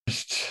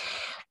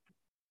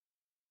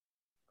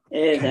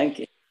Thank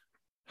you.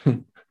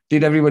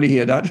 Did everybody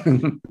hear that?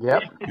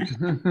 Yep.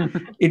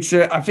 It's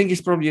I think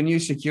it's probably a new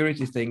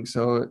security thing,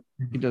 so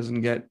it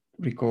doesn't get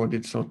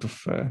recorded, sort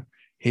of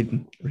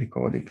hidden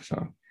recorded.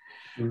 So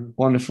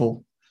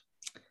wonderful.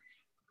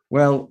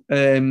 Well,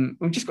 I'm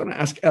just going to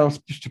ask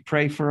Elspeth to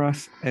pray for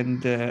us,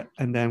 and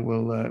then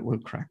we'll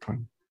crack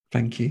on.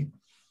 Thank you.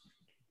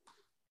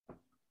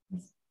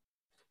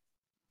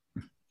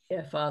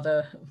 Yeah,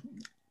 Father,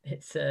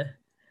 it's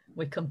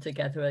we come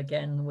together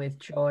again with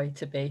joy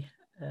to be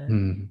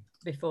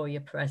before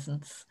your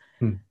presence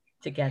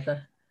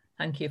together.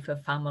 Thank you for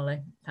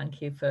family.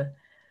 Thank you for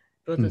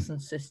brothers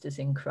and sisters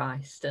in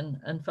Christ.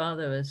 And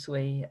Father, as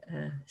we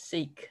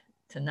seek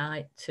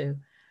tonight to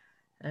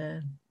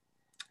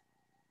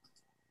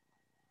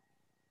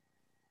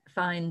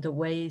find the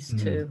ways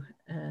to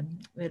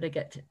really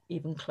get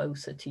even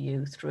closer to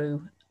you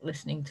through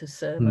listening to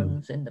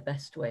sermons in the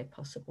best way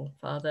possible.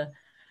 Father,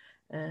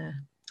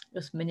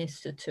 just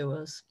minister to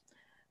us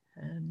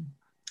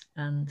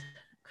and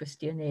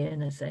Christian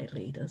Ian as they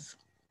lead us.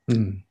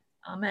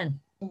 Amen.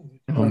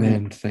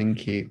 Amen.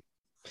 Thank you.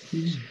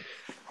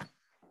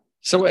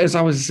 So as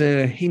I was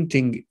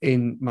hinting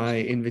in my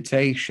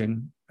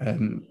invitation,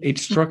 it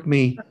struck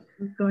me.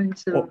 I'm going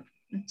to...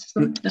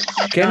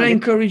 Can I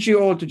encourage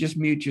you all to just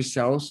mute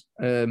yourselves?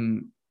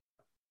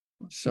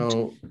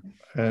 So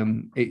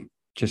it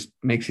just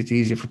makes it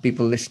easier for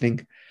people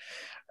listening.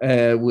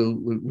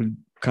 We'll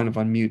kind of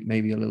unmute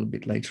maybe a little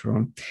bit later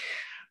on.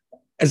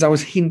 As I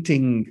was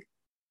hinting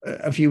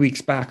a few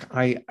weeks back,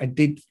 I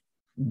did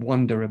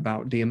wonder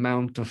about the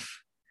amount of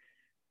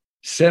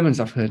sermons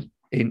I've heard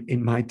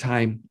in my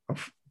time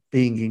of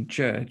being in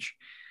church,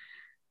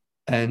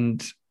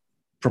 and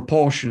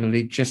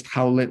proportionally just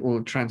how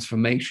little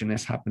transformation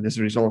has happened as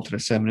a result of the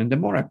sermon. And the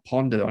more I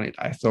pondered on it,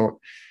 I thought,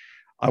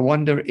 I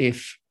wonder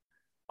if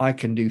I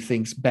can do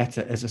things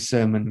better as a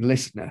sermon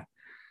listener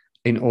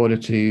in order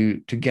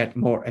to get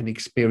more and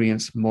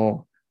experience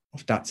more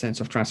of that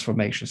sense of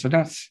transformation. So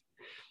that's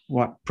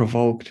what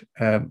provoked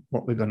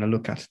what we're going to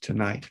look at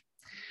tonight.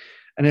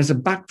 And as a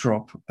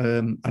backdrop,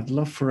 I'd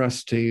love for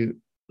us to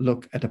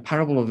look at the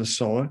parable of the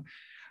sower.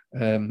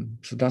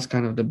 So that's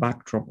kind of the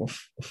backdrop of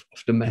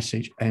the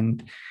message.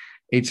 And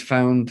it's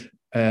found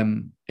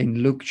in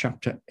Luke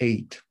chapter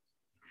 8.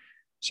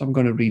 So I'm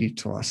going to read it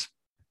to us.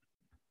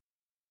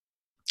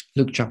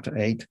 Luke chapter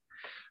 8,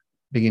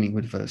 beginning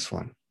with verse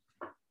 1.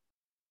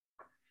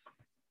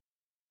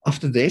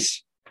 After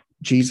this,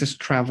 Jesus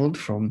traveled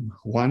from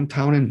one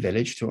town and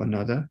village to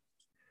another,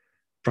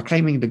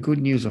 proclaiming the good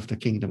news of the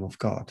kingdom of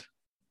God.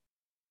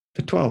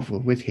 The 12 were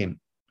with him,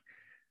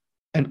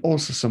 and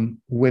also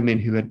some women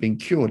who had been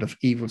cured of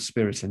evil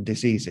spirits and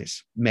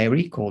diseases.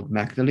 Mary, called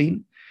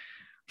Magdalene,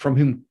 from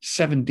whom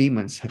 7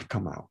 demons had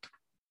come out.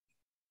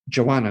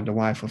 Joanna, the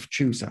wife of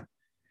Chuza,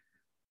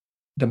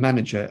 the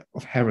manager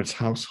of Herod's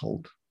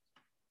household.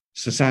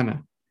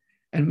 Susanna,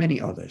 and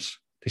many others.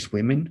 These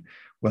women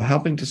were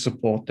helping to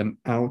support them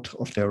out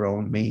of their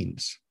own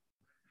means.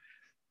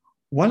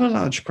 While a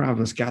large crowd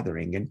was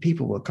gathering and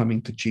people were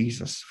coming to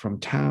Jesus from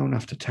town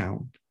after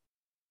town,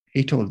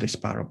 he told this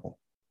parable.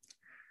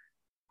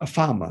 A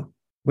farmer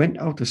went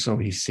out to sow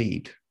his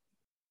seed.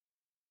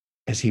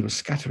 As he was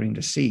scattering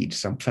the seed,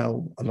 some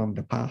fell along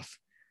the path.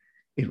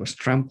 It was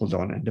trampled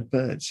on, and the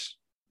birds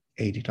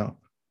ate it up.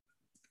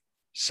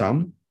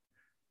 Some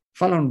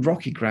fell on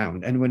rocky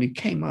ground, and when it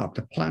came up,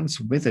 the plants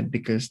withered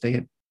because they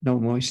had no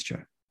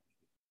moisture.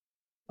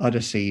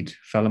 Other seed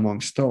fell among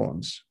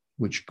thorns,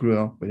 which grew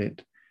up with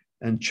it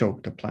and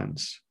choked the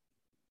plants.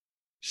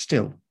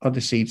 Still,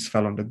 other seeds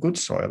fell on the good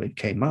soil. It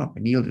came up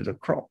and yielded a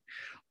crop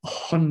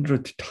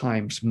 100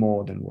 times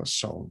more than was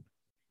sown.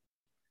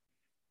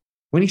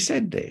 When he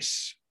said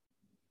this,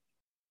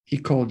 he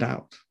called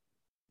out,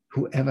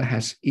 "Whoever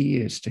has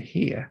ears to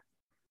hear,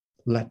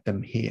 let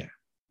them hear."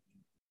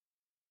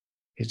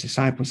 His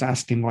disciples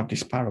asked him what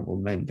this parable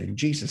meant, and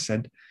Jesus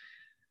said,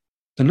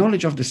 "The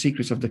knowledge of the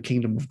secrets of the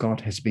kingdom of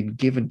God has been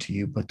given to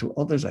you, but to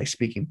others I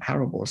speak in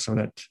parables, so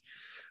that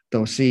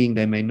though seeing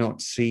they may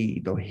not see,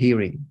 though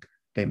hearing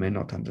they may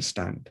not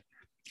understand."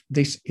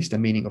 This is the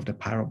meaning of the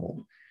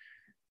parable.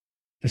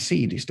 The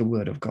seed is the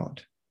word of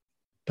God.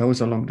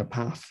 Those along the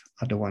path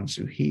are the ones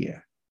who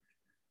hear.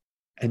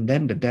 And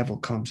then the devil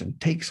comes and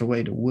takes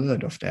away the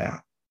word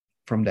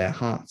from their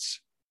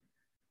hearts,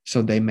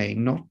 so they may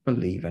not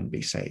believe and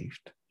be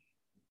saved.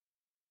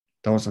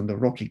 Those on the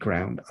rocky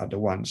ground are the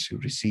ones who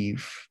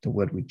receive the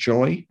word with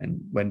joy,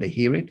 and when they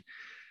hear it,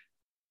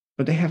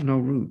 but they have no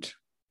root.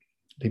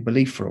 They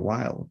believe for a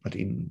while, but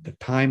in the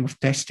time of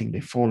testing, they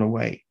fall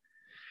away.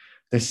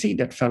 The seed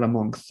that fell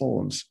among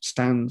thorns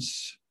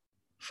stands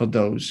for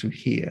those who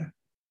hear,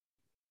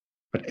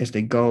 but as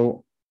they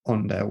go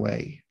on their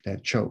way, they're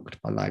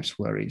choked by life's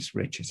worries,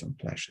 riches, and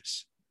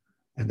pleasures,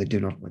 and they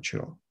do not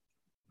mature.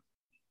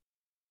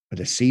 But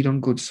the seed on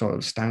good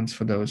soil stands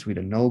for those with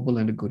a noble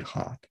and a good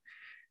heart,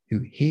 who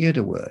hear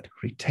the word,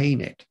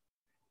 retain it,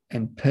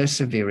 and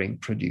persevering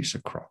produce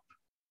a crop.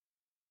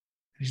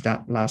 Is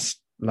that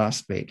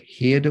last bit?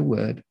 Hear the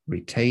word,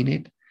 retain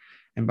it,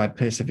 and by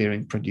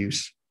persevering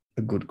produce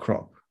a good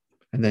crop.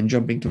 And then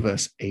jumping to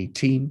verse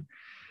 18,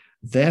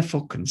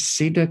 therefore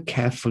consider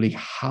carefully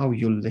how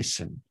you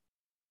listen.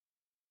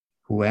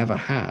 Whoever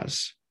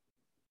has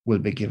will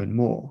be given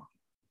more.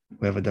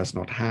 Whoever does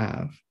not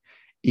have,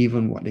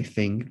 even what they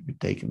think will be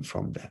taken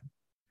from them.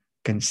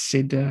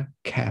 Consider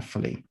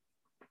carefully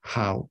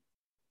how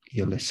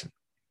you listen.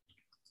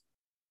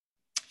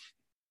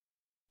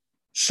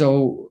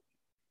 So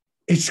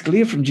it's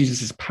clear from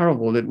Jesus'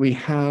 parable that we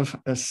have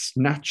a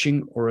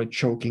snatching or a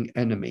choking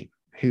enemy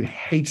who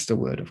hates the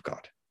word of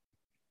God.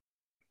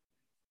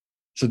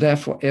 So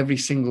therefore, every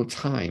single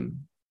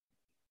time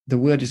the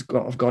word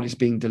of God is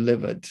being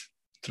delivered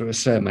through a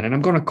sermon, and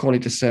I'm going to call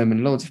it a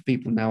sermon. Loads of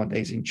people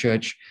nowadays in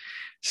church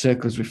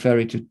circles refer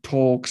it to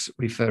talks,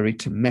 refer it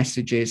to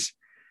messages.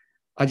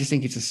 I just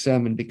think it's a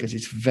sermon because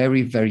it's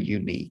very, very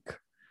unique.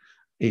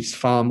 It's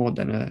far more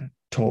than a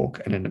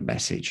talk and a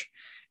message.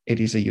 It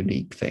is a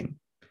unique thing.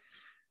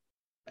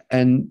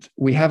 And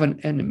we have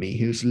an enemy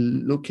who's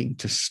looking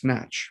to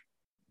snatch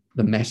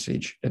the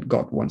message that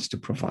God wants to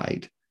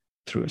provide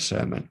through a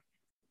sermon.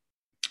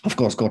 Of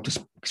course, God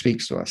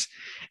speaks to us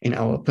in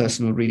our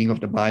personal reading of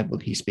the Bible.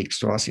 He speaks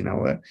to us in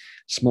our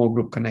small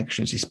group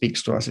connections. He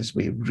speaks to us as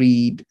we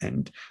read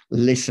and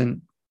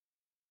listen.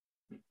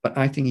 But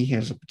I think he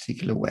has a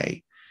particular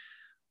way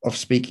of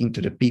speaking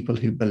to the people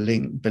who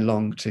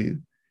belong to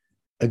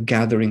a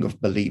gathering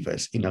of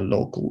believers in a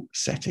local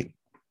setting,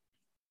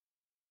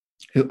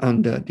 who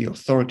under the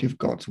authority of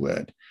God's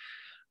word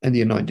and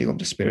the anointing of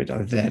the Spirit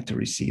are there to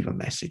receive a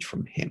message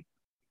from him.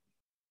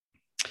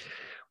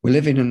 We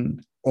live in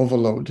an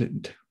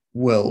overloaded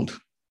world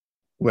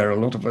where a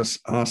lot of us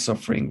are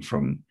suffering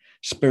from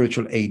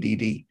spiritual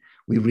ADD.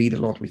 We read a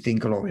lot, we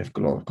think a lot, we have a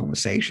lot of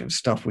conversations,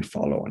 stuff we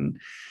follow on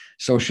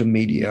social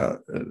media,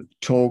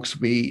 talks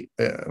we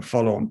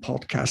follow on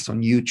podcasts,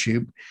 on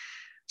YouTube.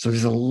 So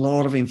there's a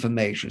lot of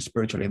information,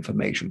 spiritual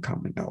information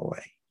coming our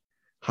way.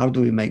 How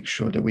do we make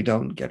sure that we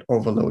don't get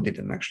overloaded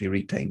and actually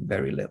retain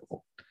very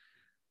little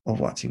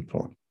of what's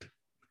important?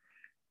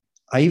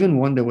 I even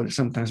wonder whether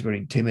sometimes we're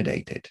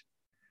intimidated.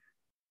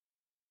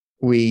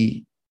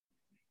 We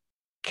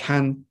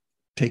can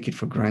take it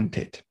for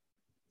granted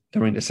that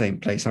we're in the same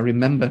place. I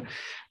remember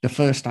the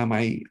first time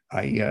I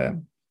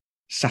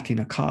sat in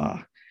a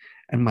car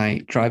and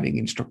my driving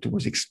instructor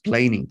was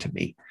explaining to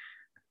me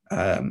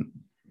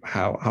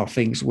how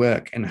things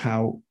work and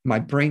how my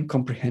brain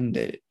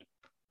comprehended,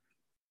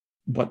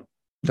 but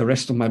the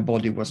rest of my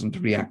body wasn't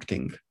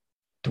reacting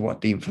to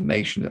what the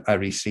information that I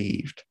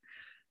received.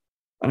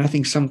 And I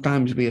think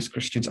sometimes we as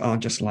Christians are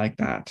just like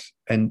that.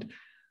 And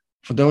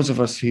for those of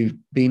us who've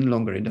been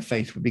longer in the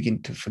faith, we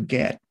begin to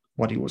forget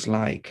what it was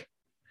like,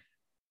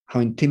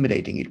 how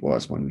intimidating it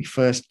was when we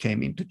first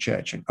came into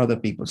church and other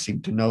people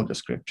seemed to know the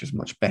scriptures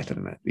much better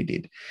than we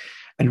did.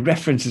 And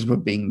references were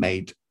being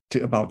made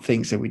to about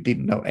things that we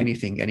didn't know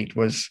anything. And it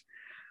was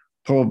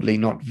probably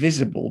not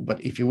visible,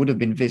 but if it would have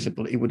been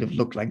visible, it would have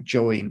looked like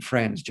Joey and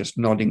Friends just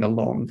nodding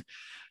along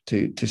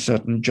to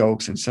certain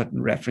jokes and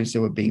certain references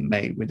that were being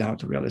made without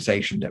the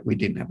realization that we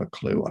didn't have a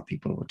clue what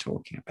people were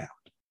talking about.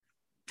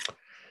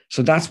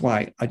 So that's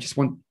why I just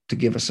want to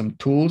give us some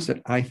tools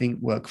that I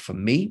think work for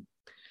me.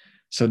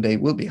 So they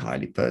will be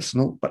highly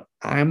personal, but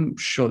I'm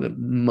sure that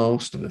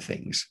most of the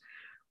things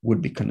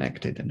would be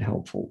connected and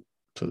helpful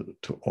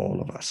to all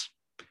of us.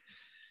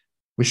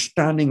 We're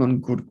standing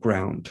on good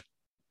ground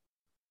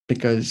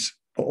because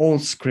all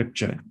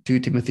scripture, 2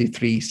 Timothy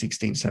 3,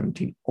 16,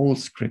 17, all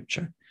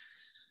scripture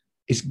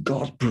is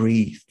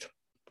God-breathed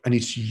and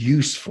it's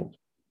useful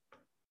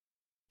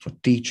for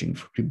teaching,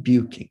 for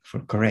rebuking, for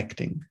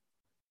correcting,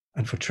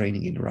 and for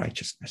training in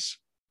righteousness,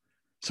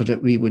 so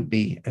that we would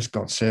be, as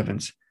God's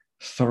servants,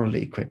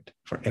 thoroughly equipped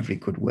for every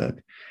good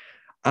work.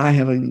 I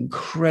have an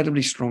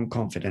incredibly strong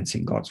confidence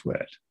in God's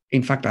word.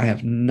 In fact, I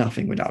have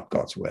nothing without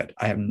God's word.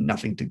 I have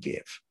nothing to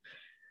give.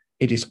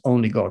 It is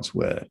only God's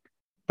word,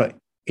 but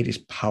it is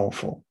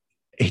powerful.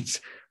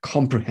 It's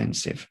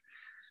comprehensive.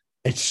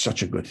 It's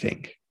such a good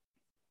thing.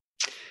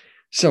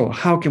 So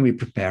how can we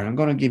prepare? I'm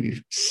going to give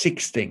you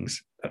 6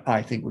 things that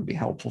I think would be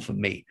helpful for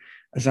me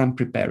as I'm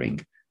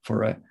preparing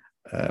for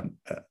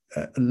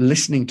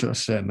listening to a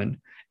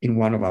sermon in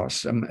one of our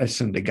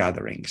Sunday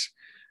gatherings.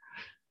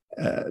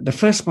 The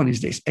first one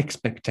is this: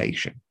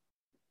 expectation.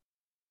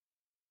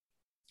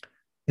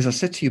 As I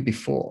said to you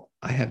before,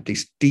 I have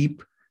this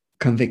deep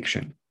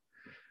conviction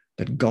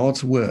that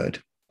God's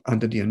word,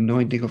 under the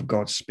anointing of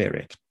God's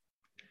Spirit,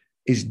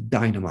 is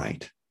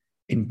dynamite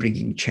in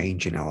bringing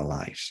change in our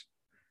lives.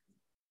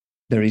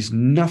 There is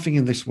nothing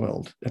in this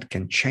world that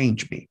can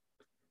change me,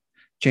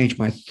 change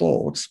my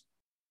thoughts,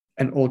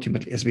 and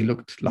ultimately, as we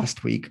looked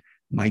last week,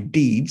 my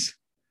deeds,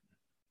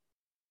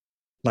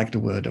 like the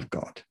word of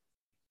God.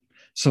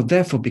 So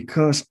therefore,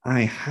 because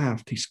I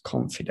have this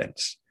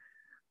confidence,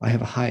 I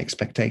have a high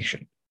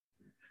expectation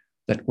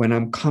that when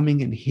I'm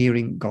coming and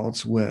hearing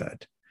God's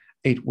word,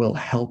 it will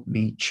help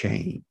me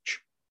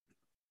change.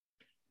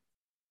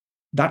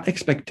 That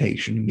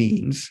expectation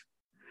means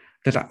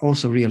that I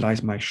also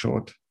realize my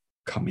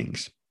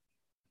shortcomings.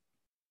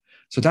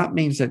 So that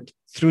means that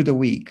through the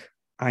week,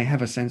 I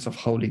have a sense of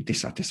holy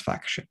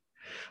dissatisfaction.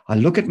 I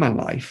look at my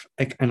life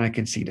and I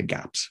can see the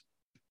gaps.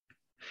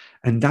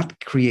 And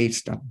that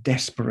creates that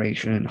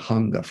desperation and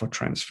hunger for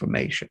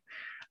transformation.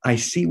 I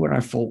see where I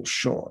fall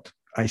short.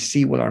 I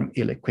see where I'm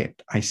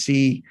ill-equipped. I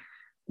see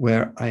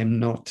where I am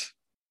not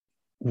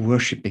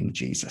worshiping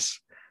Jesus.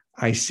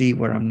 I see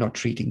where I'm not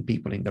treating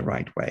people in the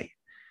right way.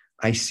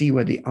 I see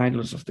where the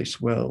idols of this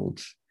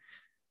world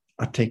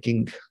are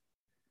taking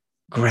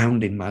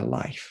ground in my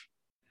life.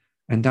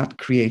 And that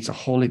creates a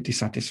holy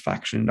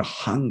dissatisfaction and a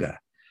hunger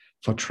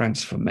for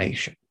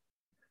transformation.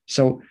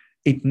 So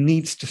it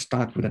needs to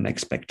start with an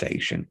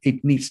expectation.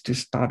 It needs to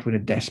start with a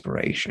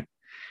desperation.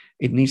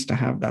 It needs to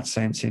have that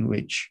sense in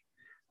which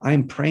I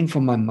am praying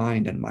for my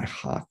mind and my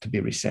heart to be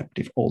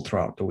receptive all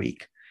throughout the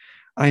week.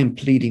 I am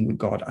pleading with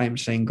God. I am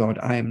saying, God,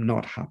 I am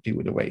not happy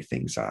with the way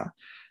things are.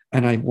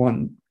 And I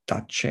want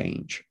that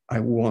change. I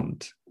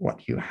want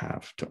what you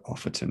have to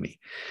offer to me.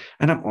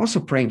 And I'm also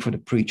praying for the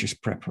preacher's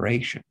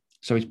preparation.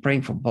 So it's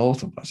praying for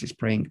both of us. It's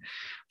praying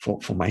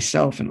for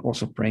myself and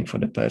also praying for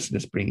the person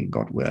that's bringing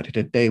God's word,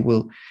 that they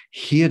will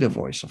hear the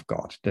voice of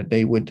God, that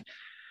they would,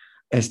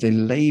 as they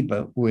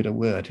labor with a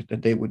word,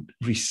 that they would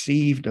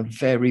receive the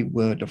very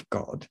word of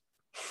God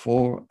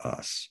for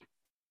us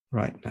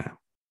right now.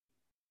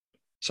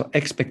 So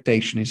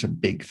expectation is a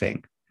big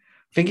thing.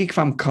 Thinking if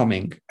I'm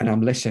coming and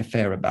I'm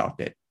laissez-faire about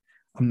it,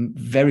 I'm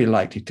very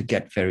likely to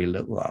get very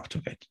little out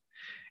of it.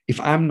 If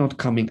I'm not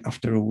coming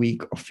after a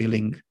week of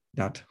feeling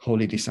that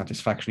holy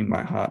dissatisfaction in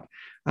my heart,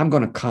 I'm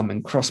going to come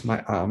and cross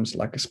my arms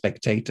like a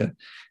spectator,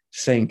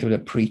 saying to the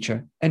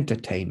preacher,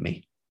 entertain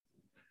me.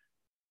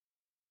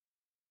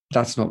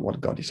 That's not what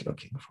God is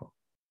looking for.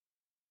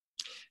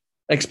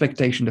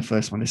 Expectation, the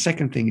first one. The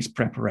second thing is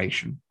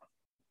preparation.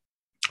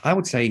 I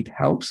would say it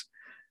helps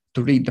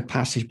to read the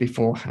passage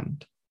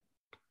beforehand.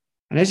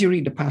 And as you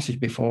read the passage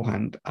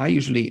beforehand, I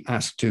usually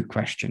ask two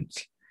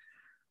questions.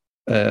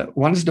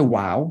 One's the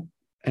wow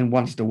and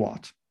one's the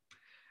what.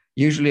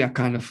 Usually I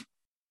kind of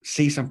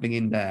see something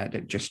in there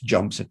that just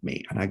jumps at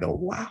me and I go,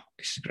 wow,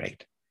 this is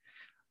great.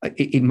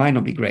 It might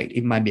not be great.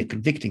 It might be a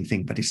convicting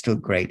thing, but it's still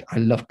great. I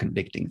love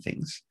convicting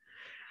things.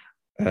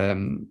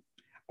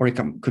 Or it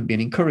could be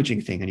an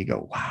encouraging thing and you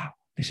go, wow,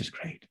 this is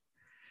great.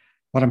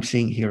 What I'm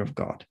seeing here of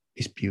God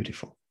is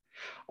beautiful.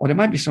 Or there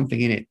might be something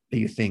in it that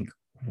you think,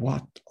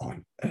 what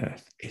on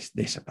earth is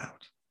this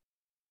about?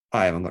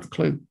 I haven't got a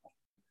clue.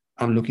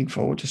 I'm looking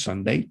forward to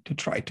Sunday to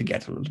try to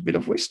get a little bit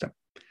of wisdom.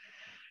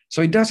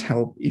 So it does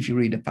help if you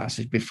read the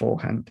passage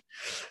beforehand.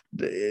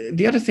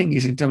 The other thing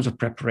is, in terms of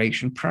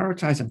preparation,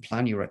 prioritize and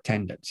plan your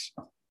attendance.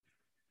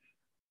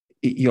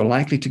 You're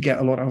likely to get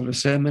a lot out of the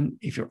sermon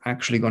if you're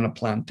actually going to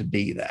plan to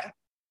be there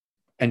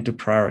and to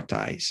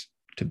prioritize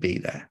to be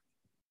there.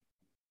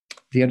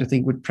 The other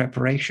thing with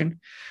preparation,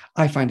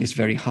 I find this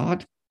very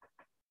hard,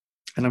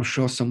 and I'm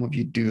sure some of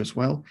you do as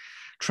well.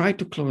 Try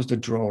to close the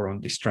drawer on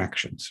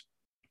distractions.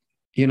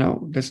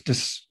 There's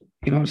this,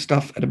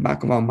 stuff at the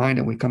back of our mind,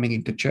 and we're coming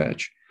into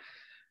church.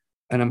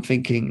 And I'm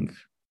thinking,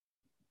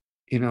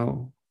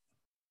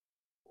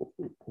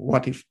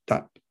 what if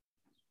that,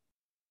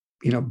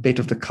 bit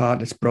of the car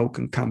that's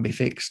broken can be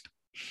fixed?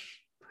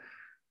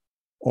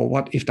 Or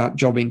what if that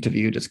job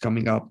interview that's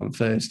coming up on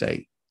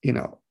Thursday,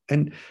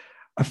 And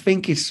I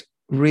think it's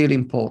really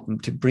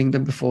important to bring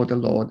them before the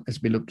Lord,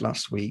 as we looked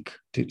last week,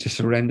 to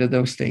surrender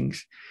those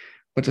things,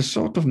 but to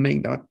sort of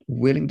make that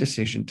willing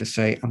decision to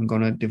say, I'm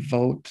going to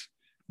devote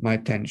my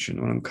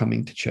attention when I'm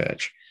coming to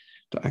church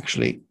to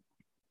actually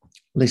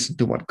listen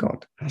to what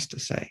God has to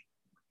say.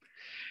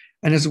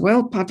 And as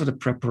well, part of the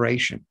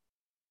preparation,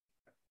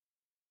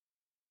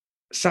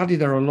 sadly,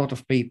 there are a lot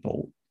of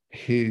people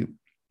who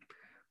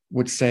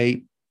would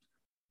say,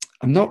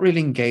 I'm not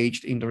really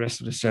engaged in the rest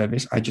of the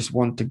service. I just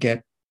want to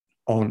get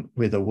on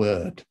with a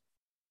word.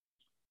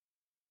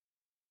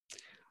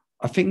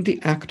 I think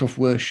the act of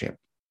worship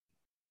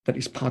that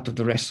is part of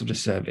the rest of the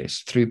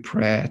service, through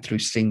prayer, through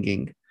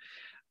singing,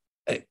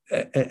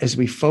 as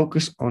we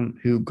focus on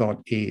who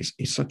God is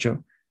such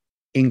an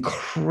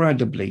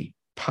incredibly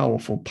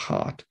powerful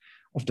part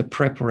of the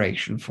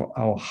preparation for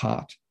our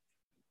heart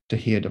to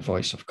hear the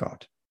voice of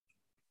God.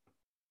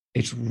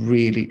 It's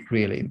really,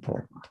 really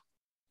important.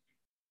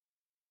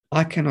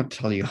 I cannot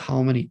tell you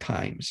how many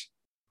times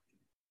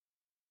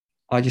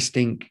I just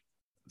think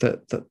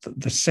that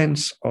the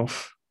sense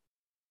of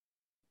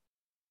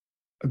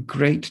a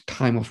great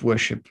time of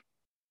worship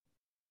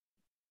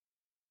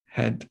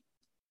had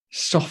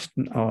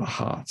softened our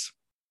hearts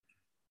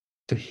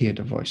to hear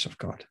the voice of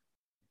God.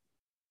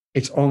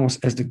 It's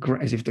almost as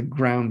if the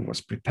ground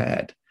was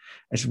prepared.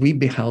 As we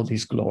beheld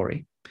his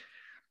glory,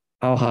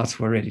 our hearts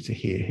were ready to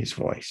hear his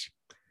voice.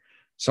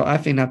 So I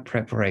think that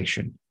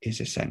preparation is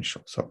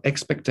essential. So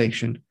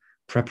expectation,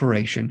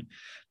 preparation.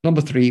 Number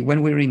 3,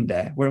 when we're in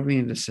there, when we're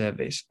in the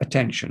service,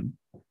 attention.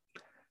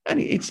 And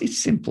it's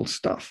simple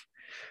stuff.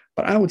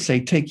 But I would say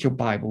take your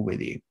Bible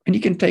with you. And you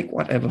can take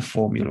whatever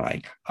form you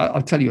like.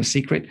 I'll tell you a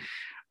secret.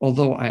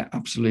 Although I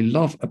absolutely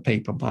love a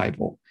paper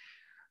Bible,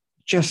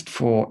 just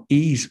for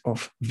ease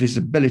of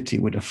visibility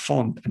with a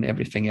font and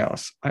everything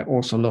else, I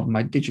also love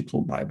my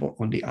digital Bible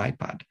on the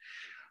iPad.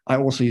 I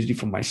also use it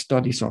for my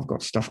study, so I've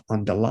got stuff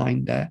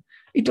underlined there.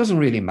 It doesn't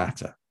really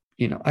matter.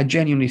 I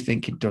genuinely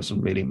think it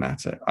doesn't really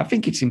matter. I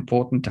think it's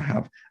important to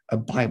have a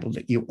Bible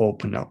that you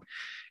open up.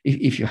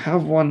 If you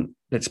have one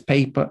that's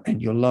paper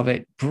and you love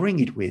it, bring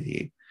it with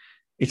you.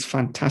 It's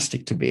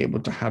fantastic to be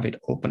able to have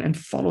it open and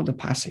follow the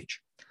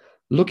passage.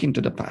 Look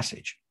into the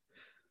passage.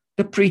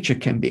 The preacher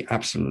can be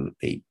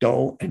absolutely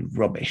dull and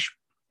rubbish.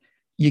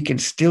 You can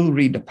still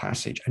read the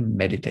passage and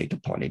meditate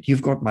upon it.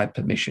 You've got my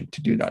permission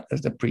to do that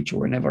as the preacher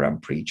whenever I'm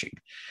preaching.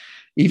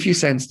 If you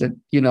sense that,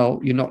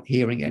 you're not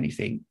hearing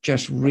anything,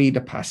 just read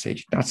the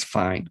passage. That's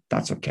fine.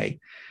 That's okay.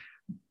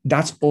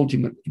 That's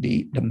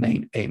ultimately the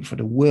main aim, for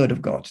the word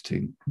of God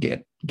to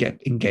get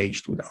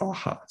engaged with our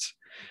hearts.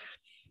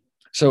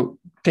 So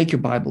take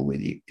your Bible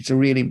with you. It's a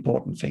really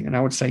important thing. And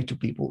I would say to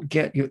people,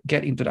 get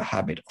into the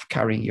habit of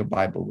carrying your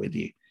Bible with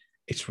you.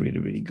 It's really,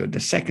 really good. The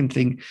second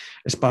thing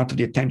as part of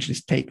the attention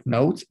is take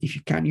notes. If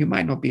you can, you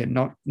might not be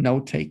a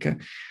note taker.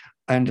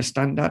 I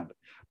understand that.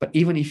 But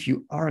even if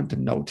you aren't a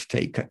note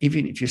taker,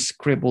 even if you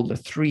scribble the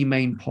 3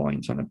 main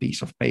points on a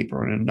piece of paper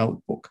or in a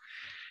notebook,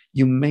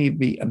 you may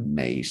be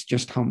amazed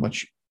just how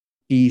much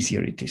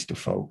easier it is to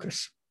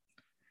focus.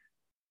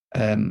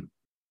 And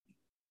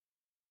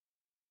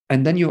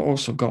then you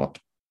also got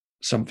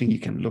something you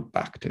can look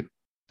back to.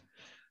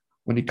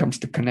 When it comes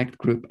to Connect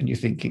Group and you're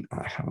thinking,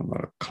 I haven't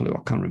got a clue,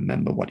 I can't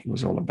remember what it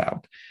was all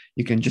about,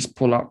 you can just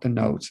pull out the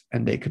notes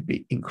and they could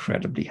be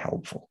incredibly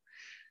helpful.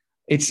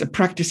 It's a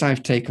practice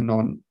I've taken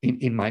on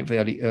in my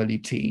very early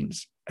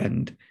teens.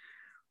 And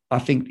I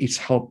think it's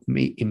helped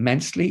me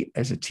immensely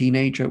as a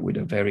teenager with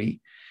a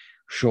very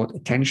short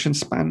attention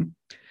span.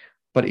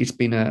 But it's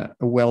been a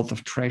wealth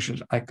of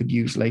treasures I could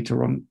use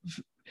later on.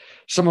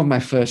 Some of my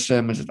first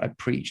sermons that I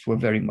preached were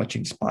very much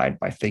inspired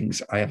by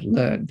things I have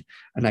learned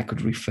and I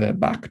could refer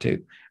back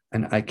to,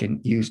 and I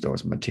can use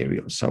those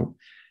materials. So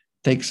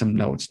take some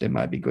notes, they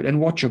might be good.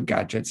 And watch your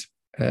gadgets.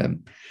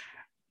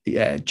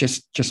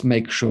 Just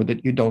make sure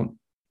that you don't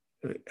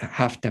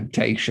have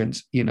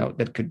temptations,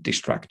 that could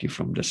distract you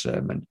from the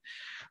sermon.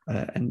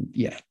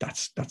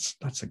 That's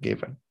a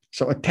given.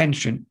 So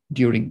attention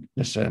during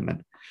the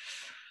sermon.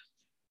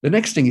 The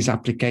next thing is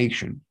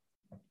application.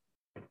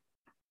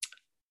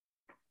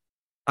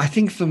 I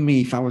think for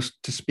me, if I was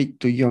to speak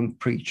to young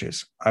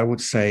preachers, I would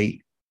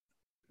say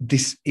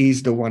this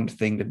is the one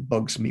thing that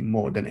bugs me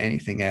more than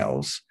anything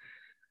else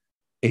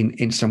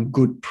in some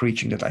good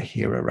preaching that I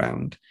hear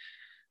around,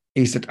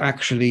 is that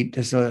actually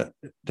there's a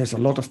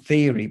lot of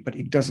theory, but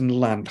it doesn't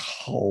land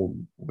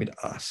home with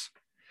us.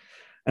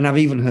 And I've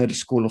even heard a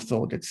school of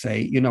thought that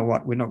say, you know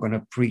what, we're not going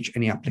to preach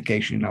any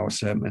application in our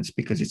sermons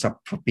because it's up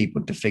for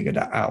people to figure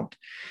that out.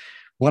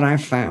 What I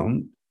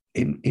found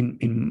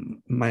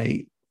in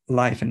my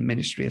life and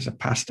ministry as a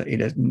pastor,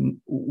 it is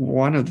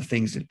one of the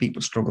things that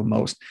people struggle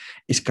most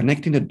is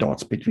connecting the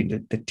dots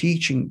between the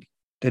teaching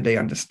that they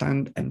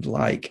understand and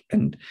like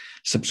and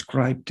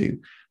subscribe to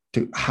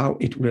how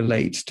it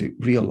relates to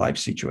real life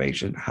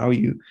situation, how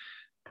you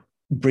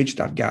bridge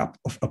that gap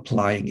of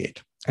applying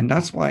it. And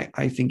that's why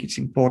I think it's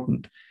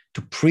important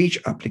to preach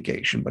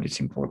application, but it's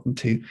important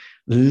to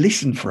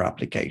listen for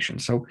application.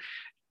 So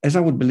as I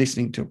would be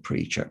listening to a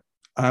preacher,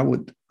 I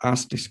would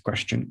ask this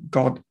question: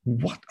 God,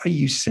 what are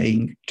you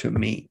saying to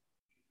me?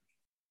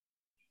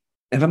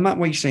 Never mind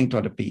what you're saying to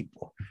other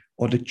people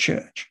or the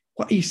church.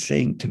 What are you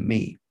saying to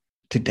me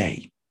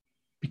today?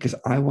 Because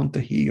I want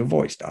to hear your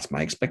voice. That's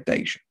my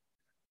expectation.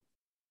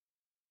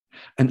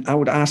 And I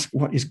would ask,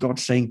 what is God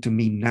saying to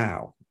me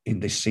now in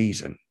this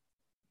season?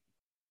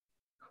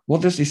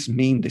 What does this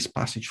mean, this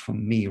passage for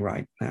me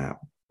right now,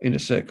 in the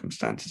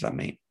circumstances I'm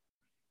in?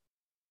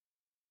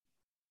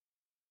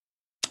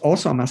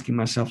 Also, I'm asking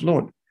myself,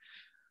 Lord,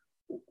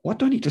 what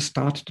do I need to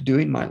start to do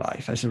in my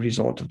life as a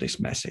result of this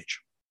message?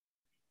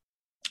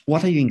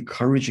 What are you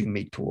encouraging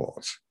me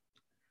towards?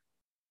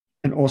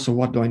 And also,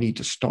 what do I need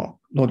to stop?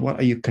 Lord, what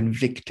are you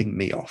convicting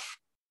me of?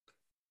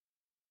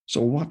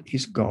 So what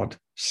is God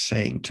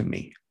saying to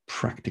me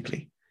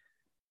practically?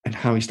 And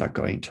how is that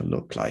going to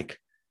look like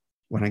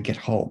when I get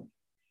home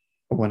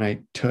or when I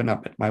turn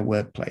up at my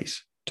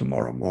workplace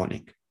tomorrow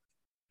morning?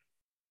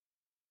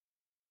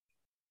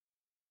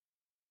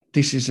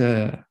 This is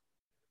an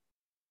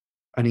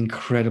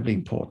incredibly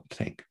important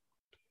thing,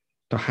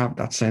 to have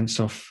that sense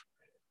of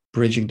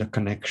bridging the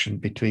connection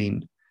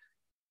between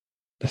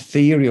the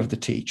theory of the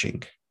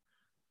teaching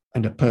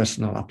and the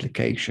personal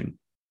application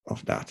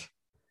of that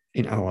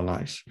in our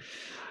lives.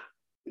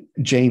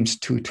 James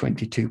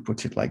 2:22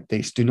 puts it like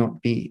this: do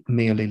not be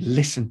merely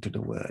listen to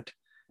the word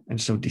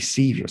and so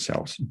deceive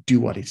yourselves.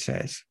 Do what it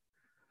says.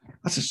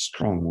 That's a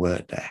strong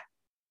word there.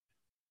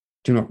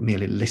 Do not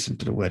merely listen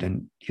to the word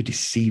and you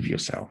deceive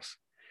yourselves.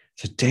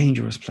 It's a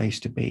dangerous place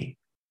to be,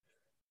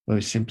 where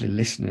we're simply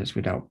listeners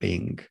without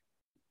being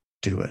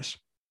doers.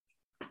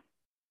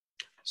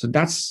 So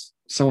that's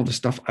some of the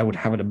stuff I would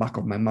have at the back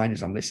of my mind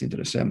as I'm listening to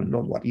the sermon.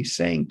 Lord, what are you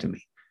saying to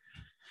me?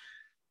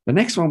 The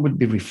next one would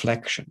be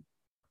reflection.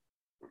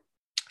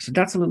 So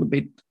that's a little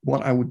bit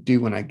what I would do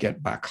when I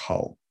get back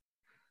home.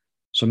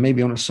 So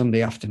maybe on a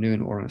Sunday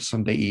afternoon or on a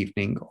Sunday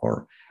evening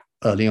or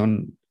early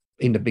on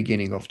in the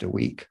beginning of the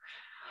week,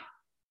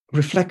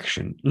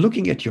 reflection,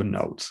 looking at your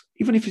notes,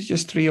 even if it's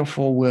just 3 or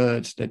 4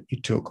 words that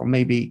you took, or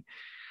maybe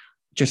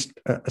just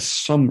a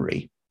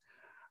summary.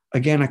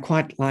 Again, I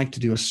quite like to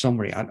do a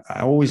summary.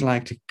 I always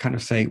like to kind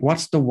of say,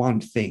 what's the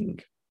one thing?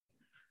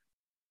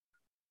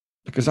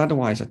 Because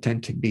otherwise I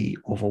tend to be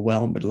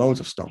overwhelmed with loads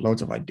of stuff,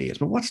 loads of ideas.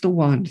 But what's the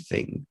one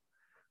thing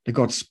that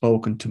God's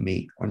spoken to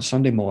me on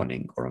Sunday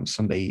morning or on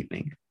Sunday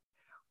evening?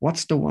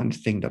 What's the one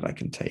thing that I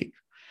can take?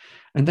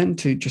 And then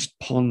to just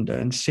ponder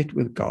and sit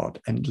with God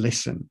and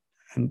listen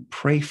and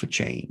pray for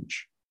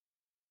change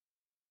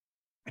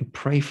and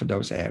pray for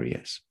those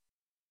areas.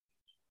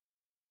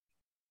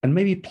 And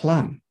maybe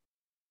plan,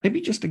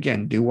 maybe just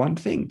again, do one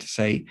thing to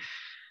say,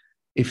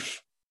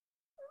 if,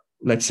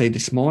 let's say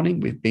this morning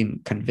we've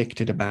been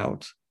convicted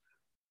about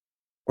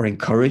or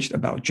encouraged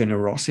about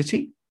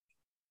generosity,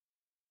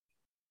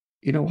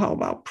 how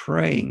about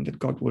praying that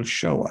God will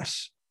show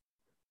us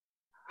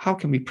how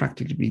can we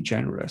practically be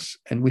generous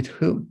and with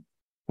whom?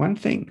 One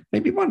thing,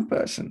 maybe one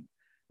person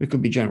we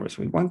could be generous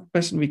with, one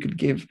person we could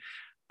give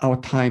our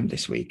time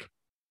this week.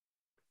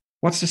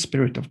 What's the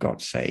Spirit of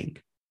God saying?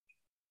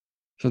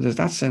 So there's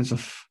that sense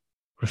of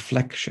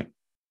reflection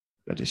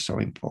that is so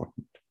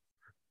important.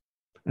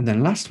 And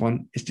then last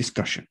one is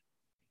discussion.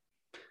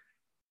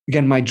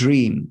 Again, my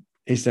dream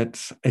is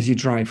that as you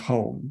drive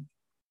home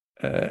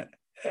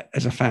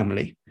as a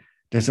family,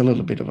 there's a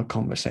little bit of a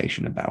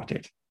conversation about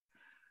it.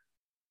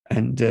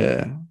 And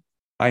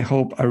I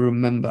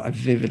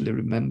vividly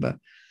remember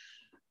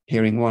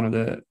hearing one of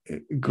the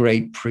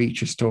great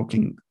preachers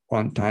talking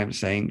one time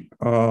saying,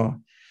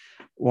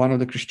 one of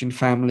the Christian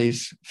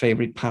family's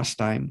favorite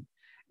pastime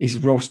is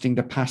roasting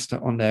the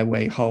pastor on their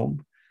way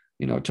home,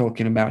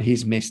 talking about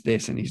he's missed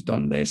this and he's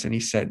done this and he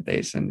said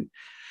this. And,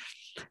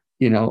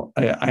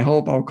 I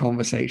hope our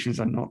conversations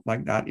are not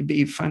like that. It'd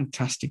be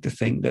fantastic to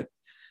think that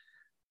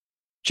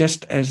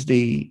just as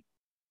the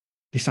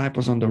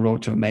disciples on the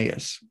road to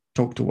Emmaus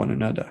talked to one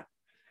another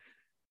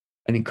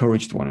and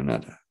encouraged one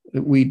another,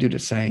 that we do the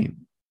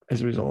same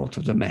as a result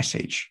of the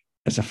message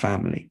as a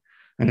family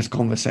and as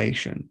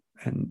conversation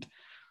and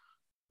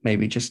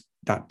maybe just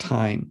that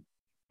time.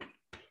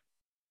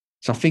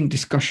 So I think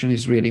discussion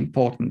is really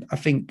important. I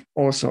think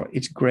also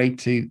it's great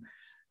to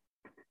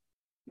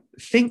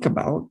think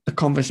about the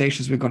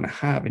conversations we're going to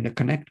have in the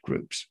Connect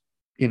groups.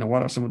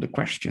 What are some of the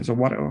questions, or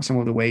what are some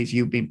of the ways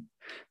you've been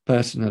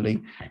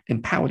personally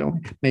empowered, or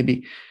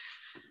maybe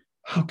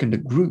how can the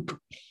group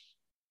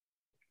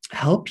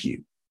help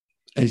you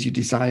as you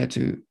desire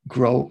to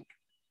grow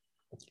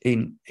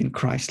in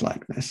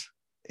Christ-likeness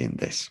in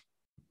this.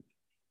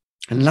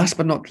 And last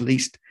but not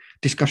least,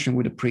 discussion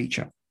with a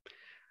preacher.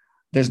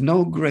 There's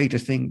no greater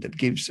thing that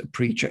gives a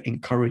preacher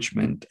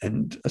encouragement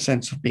and a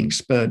sense of being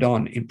spurred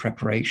on in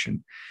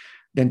preparation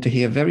than to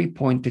hear very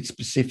pointed,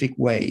 specific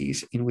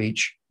ways in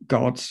which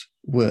God's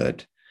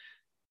word,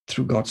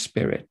 through God's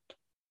Spirit,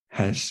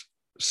 has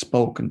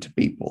spoken to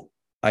people,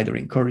 either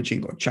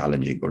encouraging or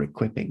challenging or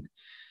equipping.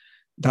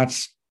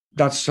 That's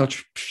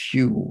such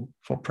fuel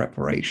for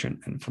preparation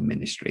and for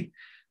ministry,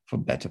 for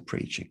better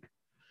preaching.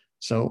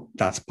 So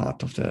that's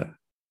part of the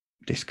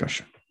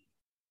discussion.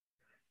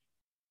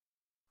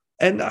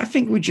 And I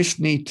think we just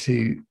need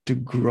to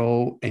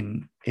grow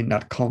in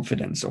that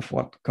confidence of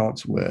what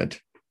God's word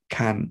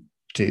can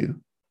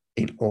do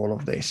in all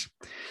of this.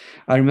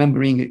 I remember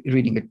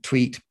reading a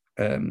tweet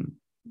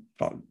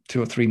about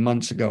 2 or 3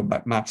 months ago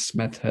by Matt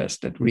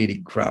Smethurst that really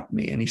grabbed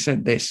me. And he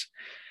said this.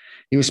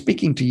 He was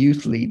speaking to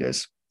youth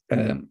leaders,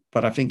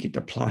 but I think it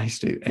applies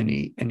to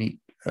any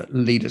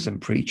leaders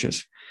and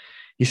preachers.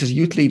 He says,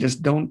 youth leaders,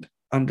 don't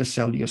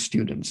undersell your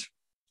students.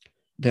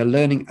 They're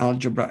learning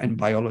algebra and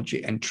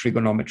biology and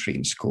trigonometry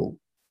in school.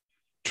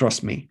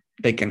 Trust me,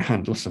 they can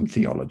handle some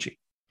theology.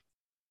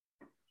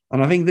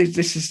 And I think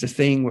this is the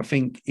thing. I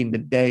think in the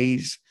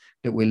days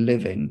that we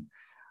live in,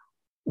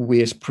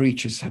 we as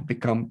preachers have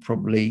become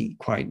probably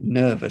quite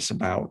nervous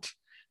about,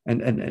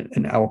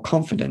 and our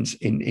confidence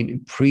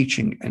in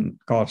preaching and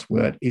God's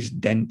word is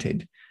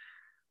dented.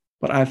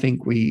 But I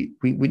think we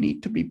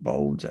need to be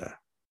bolder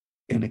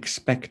in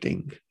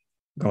expecting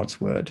God's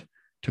word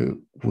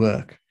to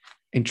work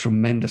in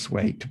tremendous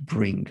way to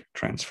bring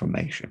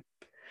transformation.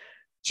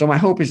 So my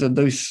hope is that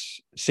those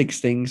 6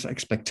 things: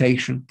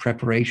 expectation,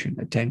 preparation,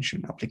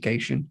 attention,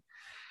 application,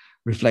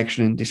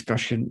 reflection, and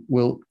discussion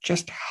will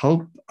just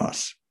help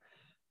us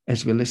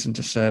as we listen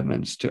to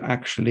sermons to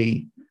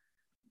actually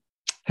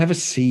have a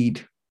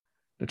seed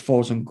that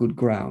falls on good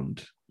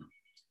ground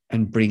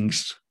and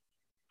brings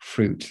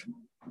fruit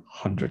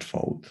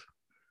 100-fold.